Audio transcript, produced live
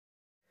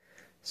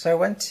So I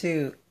went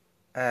to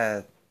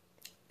uh,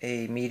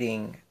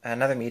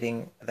 another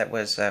meeting that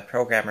was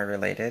programmer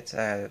related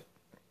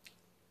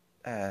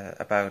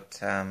about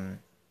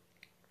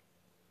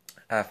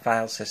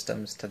file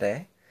systems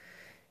today,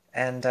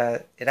 and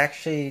I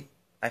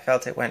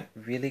felt it went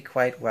really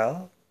quite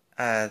well.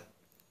 Uh,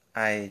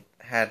 I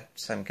had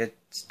some good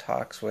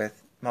talks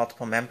with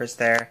multiple members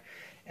there,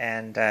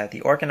 and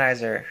the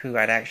organizer who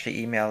I'd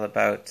actually emailed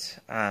about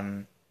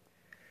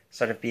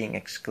sort of being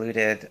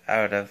excluded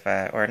out of,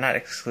 or not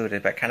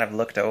excluded, but kind of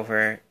looked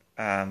over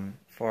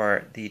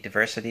for the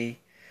diversity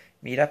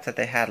meetup that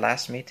they had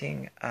last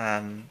meeting,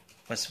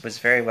 was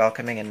very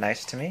welcoming and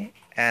nice to me.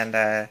 And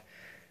I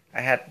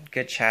had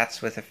good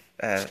chats with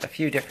a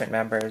few different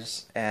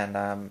members,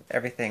 and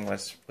everything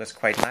was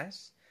quite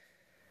nice.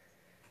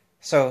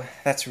 So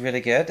that's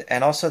really good.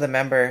 And also the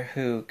member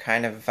who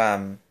kind of,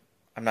 I'm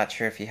not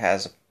sure if he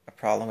has a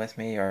problem with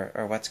me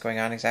or what's going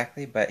on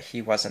exactly, but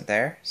he wasn't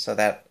there, so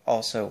that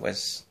also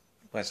was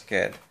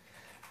good.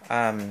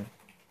 Um,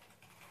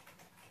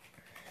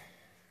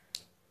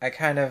 I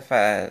kind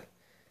of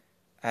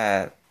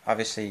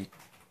obviously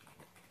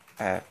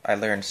I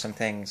learned some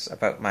things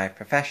about my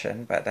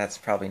profession, but that's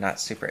probably not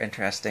super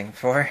interesting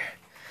for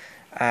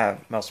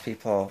most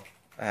people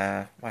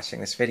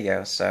watching this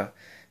video. So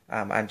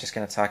I'm just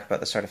going to talk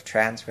about the sort of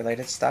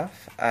trans-related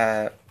stuff.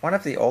 One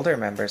of the older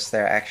members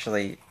there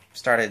actually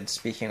started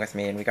speaking with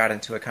me, and we got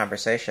into a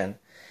conversation.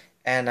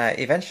 And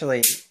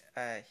eventually,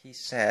 he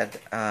said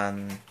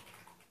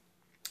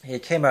he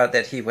came out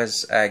that he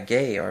was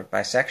gay or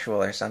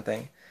bisexual or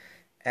something.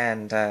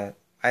 And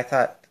I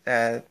thought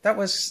that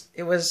was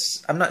it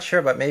was. I'm not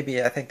sure, but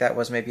maybe I think that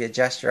was maybe a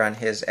gesture on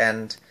his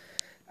end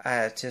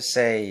to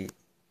say,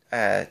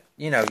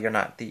 you're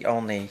not the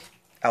only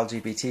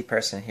LGBT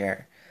person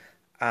here.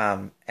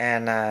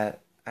 And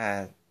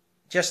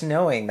just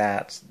knowing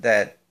that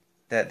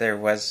there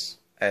was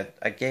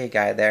a gay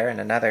guy there and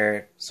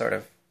another sort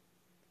of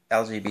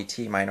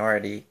LGBT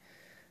minority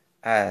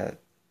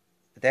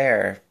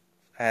there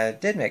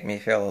did make me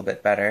feel a little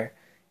bit better.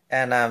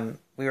 And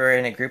we were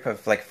in a group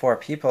of like four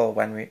people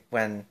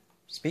when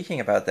speaking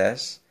about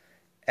this,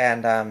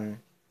 and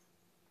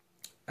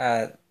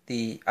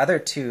the other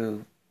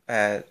two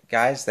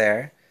guys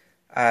there,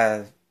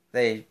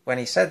 they when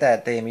he said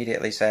that, they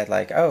immediately said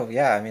like, "Oh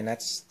yeah, I mean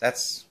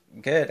that's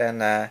good,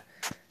 and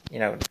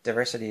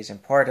diversity is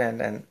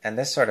important, and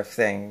this sort of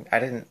thing." I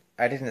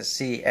didn't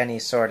see any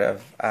sort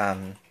of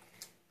I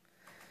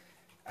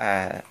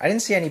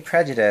didn't see any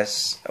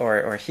prejudice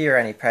or hear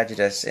any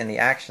prejudice in the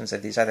actions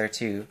of these other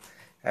two,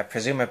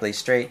 presumably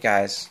straight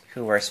guys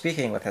who were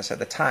speaking with us at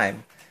the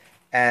time.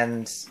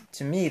 And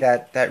to me,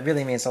 that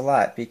really means a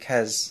lot,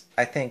 because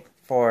I think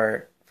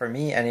for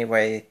me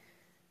anyway,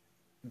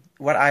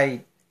 what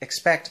I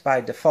expect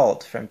by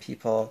default from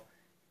people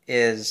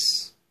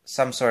is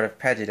some sort of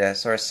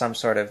prejudice or some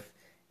sort of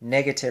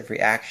negative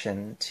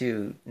reaction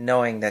to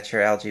knowing that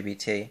you're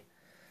LGBT.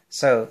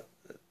 So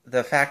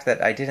the fact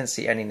that I didn't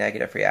see any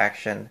negative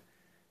reaction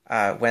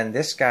when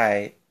this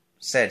guy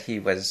said he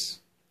was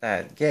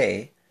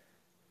gay,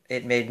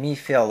 it made me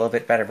feel a little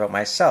bit better about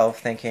myself,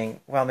 thinking,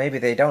 well, maybe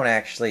they don't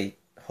actually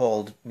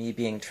hold me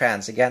being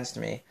trans against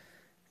me,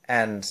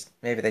 and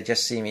maybe they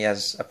just see me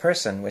as a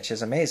person, which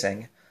is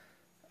amazing.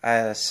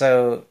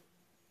 So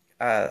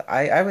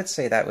I would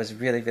say that was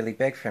really, really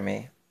big for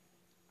me.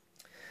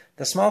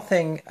 The small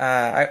thing,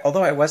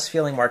 although I was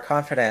feeling more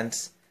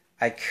confident,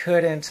 I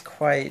couldn't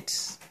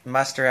quite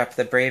muster up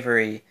the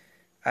bravery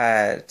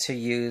to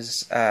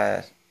use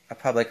a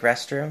public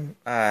restroom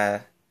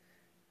by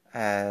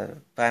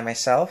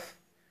myself.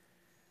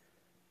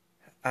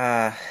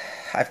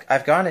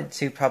 I've gone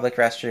into public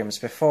restrooms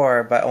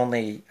before, but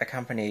only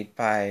accompanied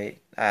by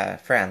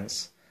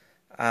friends.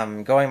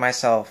 Going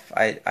myself,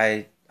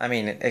 I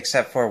mean,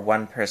 except for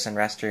one-person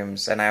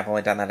restrooms, and I've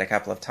only done that a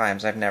couple of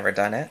times. I've never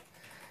done it,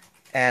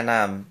 and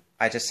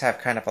I just have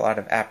kind of a lot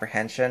of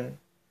apprehension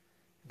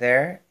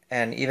there.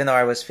 And even though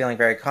I was feeling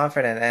very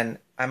confident, and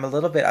I'm a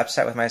little bit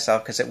upset with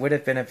myself because it would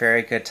have been a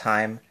very good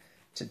time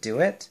to do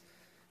it,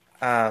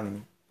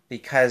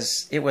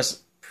 because it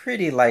was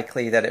pretty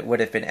likely that it would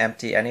have been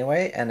empty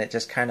anyway, and it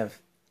just kind of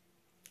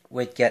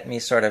would get me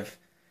sort of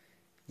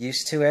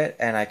used to it,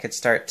 and I could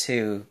start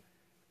to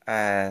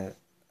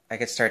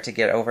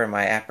get over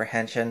my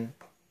apprehension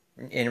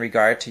in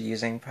regard to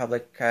using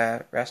public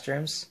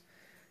restrooms.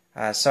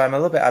 So I'm a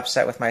little bit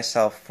upset with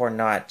myself for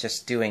not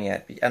just doing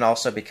it, and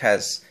also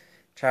because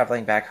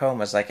traveling back home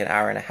was like an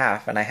hour and a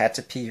half, and I had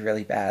to pee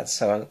really bad,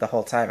 so the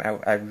whole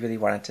time I really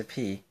wanted to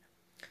pee.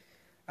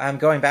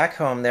 Going back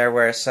home, there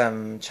were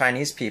some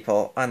Chinese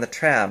people on the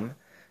tram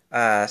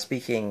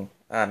speaking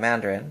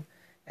Mandarin,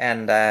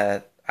 and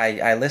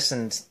I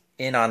listened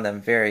in on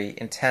them very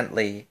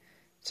intently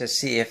to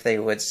see if they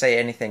would say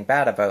anything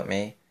bad about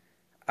me.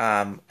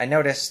 I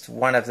noticed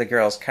one of the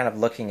girls kind of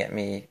looking at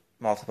me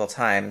multiple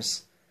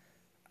times.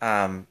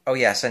 Oh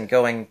yes, and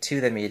going to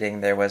the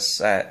meeting, there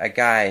was a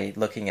guy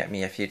looking at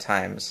me a few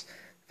times.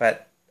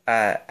 But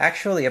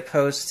actually,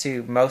 opposed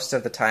to most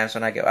of the times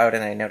when I go out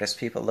and I notice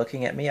people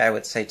looking at me, I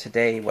would say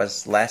today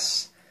was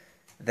less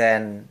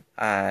than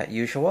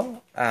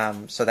usual.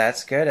 So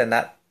that's good, and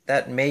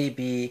that may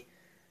be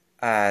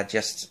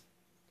just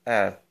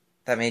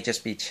that may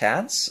just be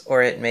chance,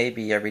 or it may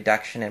be a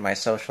reduction in my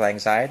social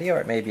anxiety, or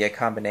it may be a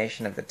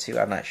combination of the two.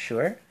 I'm not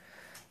sure,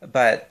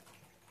 but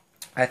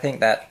I think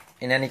that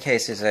in any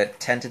case is a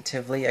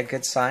tentatively a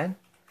good sign.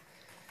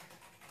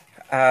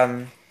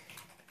 And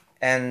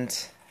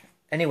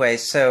anyway,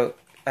 so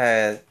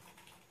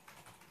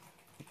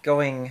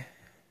going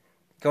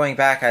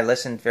back, I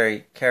listened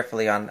very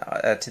carefully on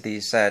to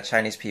these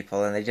Chinese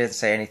people, and they didn't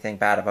say anything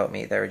bad about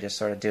me. They were just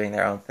sort of doing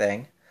their own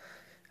thing,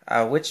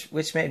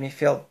 which made me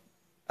feel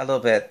a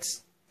little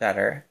bit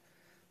better.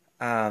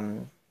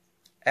 And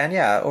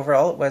yeah,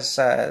 overall it was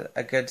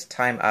a good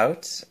time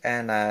out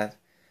and a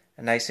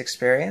nice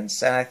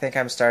experience. And I think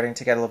I'm starting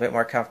to get a little bit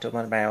more comfortable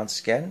in my own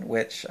skin,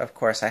 which of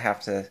course I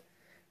have to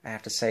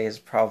say is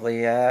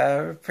probably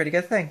a pretty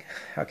good thing.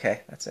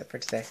 Okay, that's it for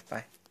today.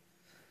 Bye.